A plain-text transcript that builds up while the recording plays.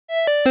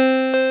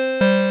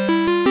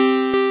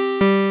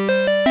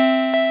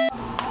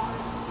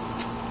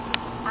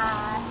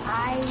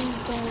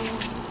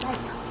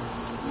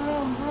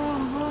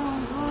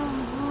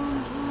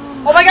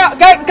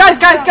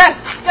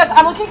Guys,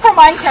 I'm looking for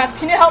Minecraft.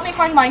 Can you help me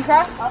find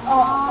Minecraft?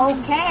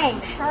 Okay,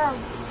 sure.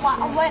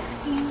 What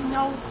do you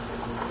know?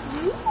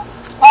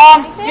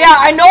 Yeah,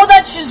 I know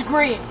that she's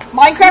green.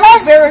 Minecraft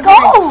is very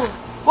green.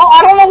 Well,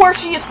 I don't know where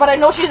she is, but I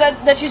know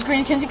that she's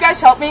green. Can you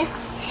guys help me?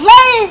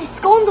 Let's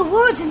go in the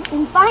woods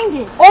and find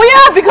it. Oh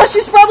yeah, because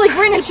she's probably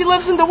green and she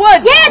lives in the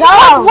woods. Yeah,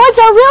 because woods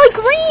are really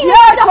green.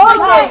 Yeah,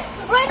 totally.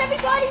 Right,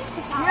 everybody?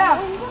 Yeah.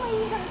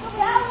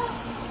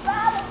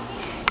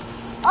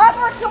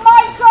 Onward to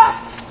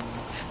Minecraft.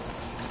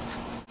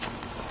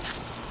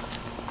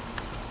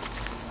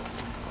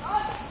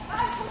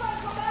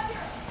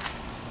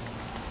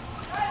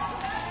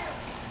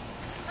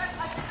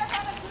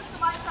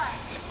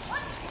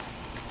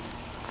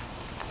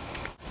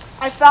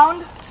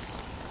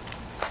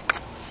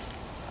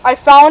 I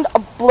found a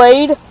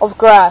blade of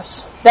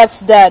grass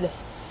that's dead.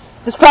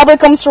 This probably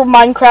comes from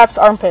Minecraft's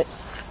armpit.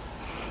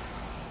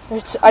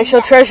 I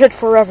shall treasure it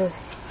forever.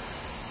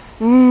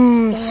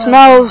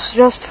 Smells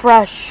just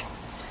fresh.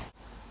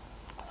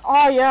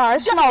 Oh yeah, I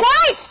smell.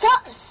 Guys,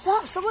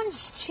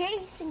 someone's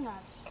chasing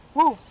us.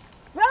 Who?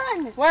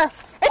 Run! Where?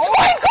 It's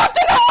Minecraft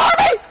in the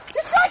army!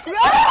 He's trying to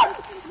run!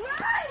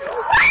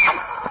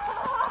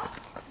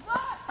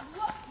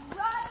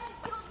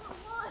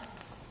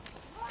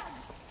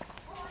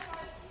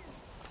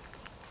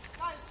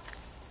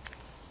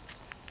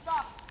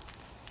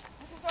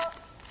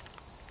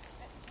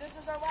 This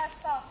is our last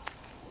stop.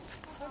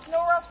 There's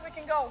nowhere else we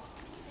can go.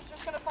 He's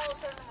just gonna follow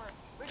us everywhere.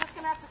 We're just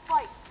gonna have to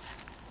fight.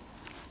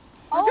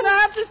 We're gonna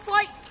have to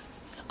fight.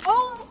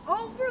 Oh,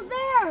 over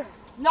there.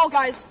 No,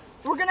 guys.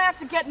 We're gonna have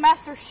to get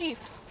Master Chief.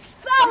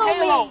 Follow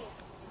me.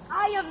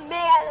 I am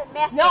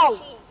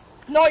Master Chief.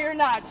 No, you're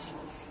not.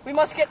 We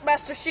must get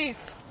Master Chief.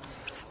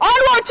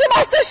 Onward to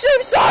Master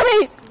Chief's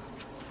army!